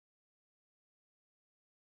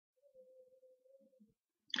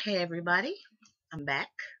Hey everybody, I'm back.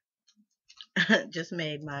 Just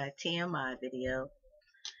made my TMI video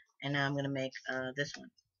and now I'm gonna make this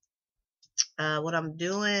one. What I'm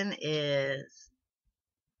doing is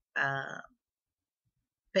uh,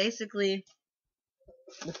 basically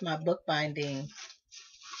with my bookbinding.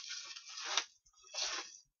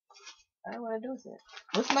 I don't know what I do with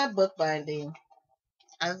it. With my bookbinding,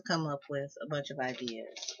 I've come up with a bunch of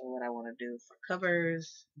ideas for what I want to do for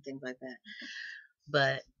covers and things like that.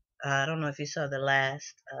 But I don't know if you saw the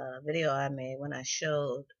last video I made when I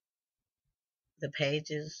showed the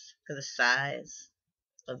pages for the size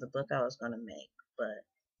of the book I was gonna make, but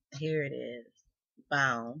here it is,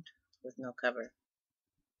 bound with no cover.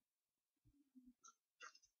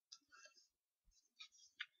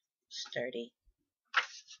 Sturdy.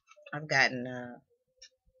 I've gotten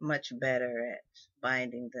much better at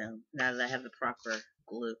binding them now that I have the proper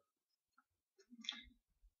glue.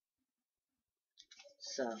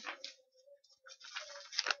 So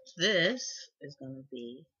this is going to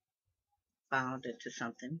be bound into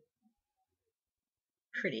something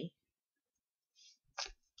pretty.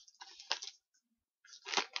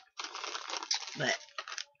 But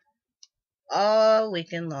all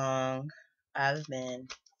weekend long, I've been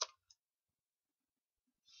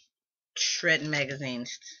shredding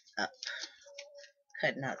magazines up,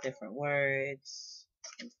 cutting out different words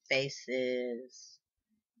and faces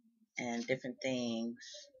and different things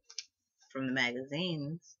from the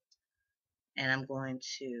magazines, and I'm going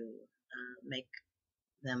to make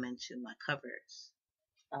them into my covers.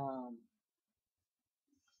 Um,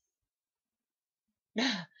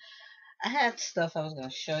 I had stuff I was going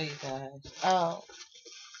to show you guys. Oh,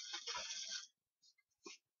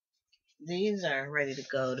 these are ready to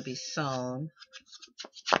go to be sewn.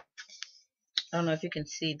 I don't know if you can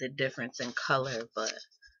see the difference in color, but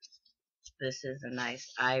this is a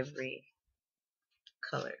nice ivory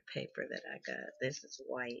colored paper that I got. This is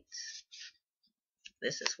white.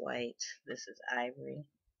 This is white. This is ivory.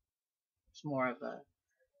 It's more of a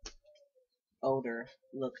older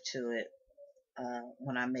look to it.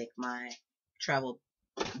 When I make my travel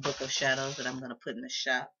book of shadows that I'm going to put in the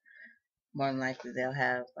shop, more than likely they'll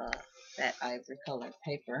have that ivory colored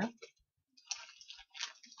paper.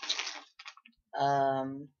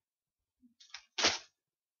 Um,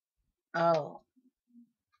 oh,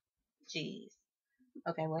 geez.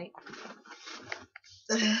 Okay, wait.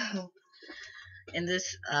 in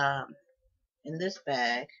this um, in this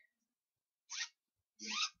bag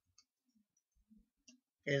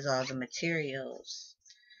is all the materials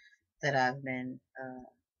that I've been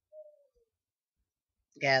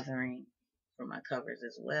gathering for my covers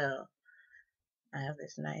as well. I have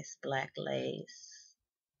this nice black lace,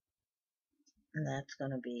 and that's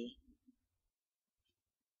going to be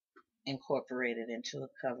incorporated into a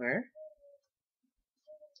cover.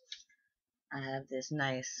 I have this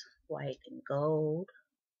nice white and gold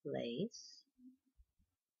lace,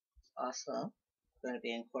 also going to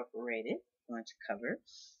be incorporated onto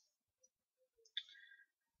covers.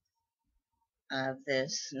 I have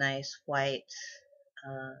this nice white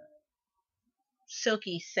uh,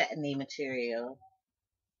 silky satiny material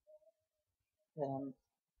that I'm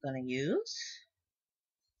going to use.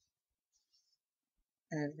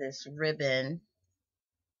 I have this ribbon.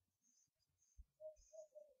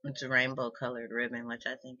 It's a rainbow colored ribbon, which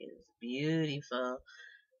I think is beautiful.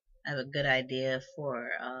 I have a good idea for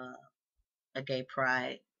a gay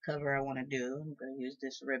pride cover I want to do. I'm going to use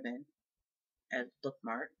this ribbon as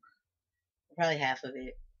bookmark. Probably half of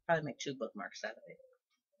it. Probably make 2 bookmarks out of it.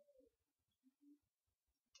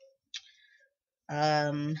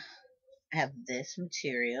 I have this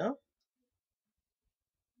material.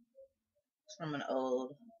 It's from an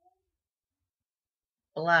old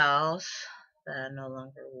blouse that I no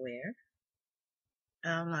longer wear.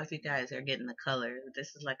 I don't know if you guys are getting the color.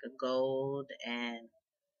 This is like a gold and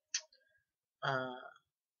uh,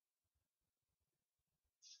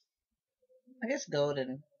 I guess gold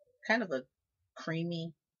and kind of a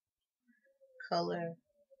creamy color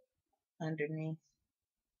underneath.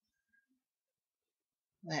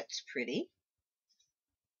 That's pretty.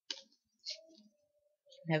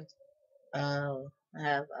 I have I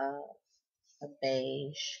have a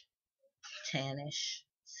beige tannish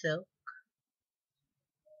silk.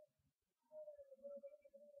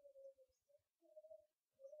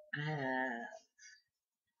 I have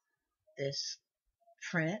this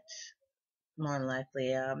print. More than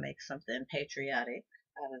likely, I'll make something patriotic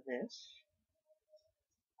out of this.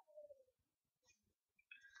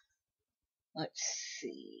 Let's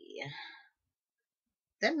see.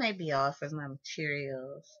 That may be all for my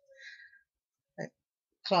materials, like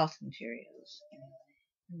cloth materials. Anyway,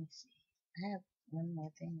 let me see. I have one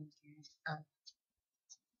more thing in here.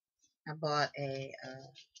 I bought a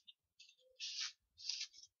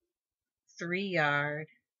 3-yard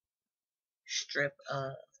strip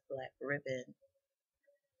of black ribbon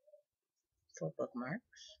for bookmarks.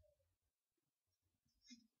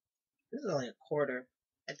 This is only a quarter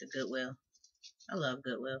at the Goodwill. I love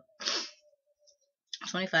Goodwill.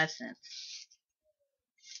 25 cents.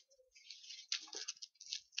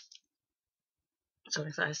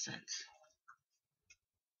 25 cents.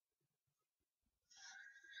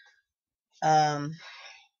 Is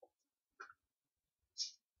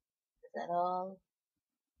that all?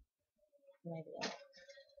 Maybe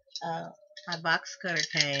all. My box cutter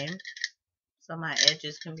came, so my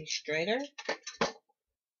edges can be straighter.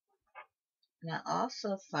 And I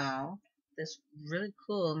also found this really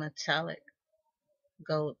cool metallic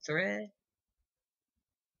gold thread.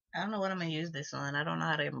 I don't know what I'm going to use this on. I don't know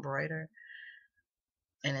how to embroider.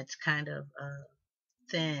 And it's kind of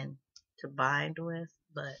thin to bind with,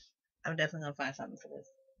 but I'm definitely going to find something for this.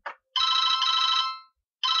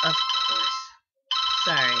 Of course.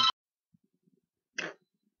 Sorry.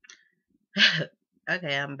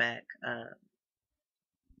 Okay, I'm back.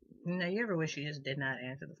 You ever wish you just did not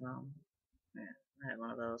answer the phone? Yeah, I had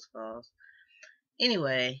one of those calls.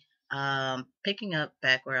 Anyway, picking up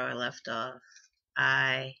back where I left off,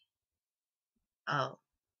 I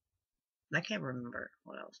can't remember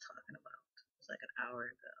what I was talking about. It was like an hour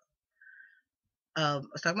ago. I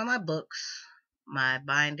was talking about my books, my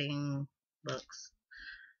binding books.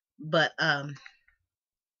 But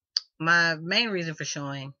my main reason for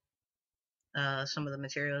showing some of the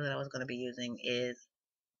material that I was going to be using is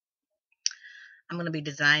I'm going to be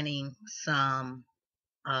designing some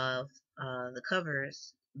of the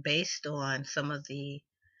covers based on some of the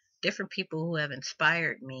different people who have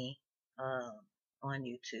inspired me on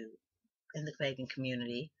YouTube in the pagan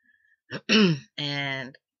community.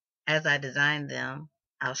 And as I design them,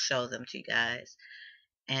 I'll show them to you guys.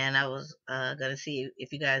 And I was going to see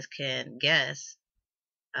if you guys can guess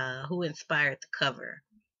who inspired the cover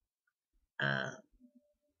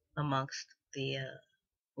amongst the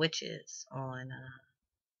witches on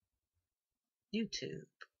YouTube.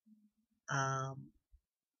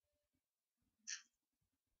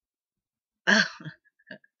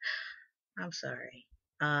 I'm sorry.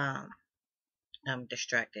 I'm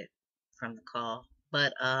distracted from the call.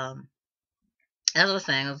 But as I was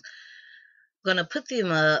saying, I was gonna put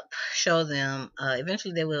them up, show them.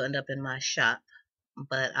 Eventually, they will end up in my shop.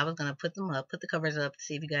 But I was gonna put them up, put the covers up, to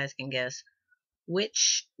see if you guys can guess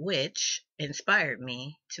which witch inspired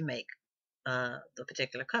me to make the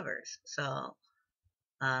particular covers. So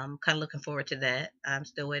I'm kind of looking forward to that. I'm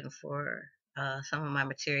still waiting for some of my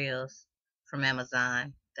materials from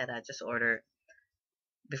Amazon that I just ordered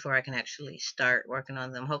before I can actually start working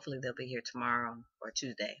on them. Hopefully they'll be here tomorrow or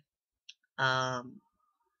Tuesday. But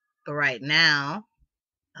right now,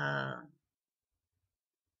 I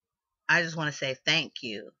just want to say thank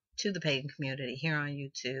you to the pagan community here on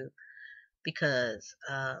YouTube, because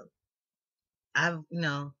I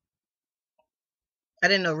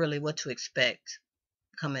didn't know really what to expect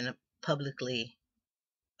coming up publicly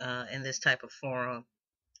in this type of forum,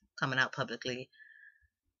 coming out publicly.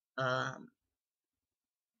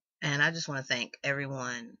 And I just want to thank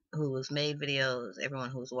everyone who's made videos,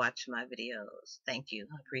 everyone who's watched my videos. Thank you.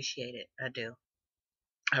 I appreciate it. I do.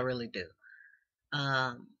 I really do.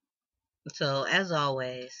 So as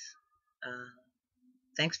always,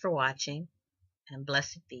 thanks for watching, and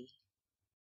blessed be.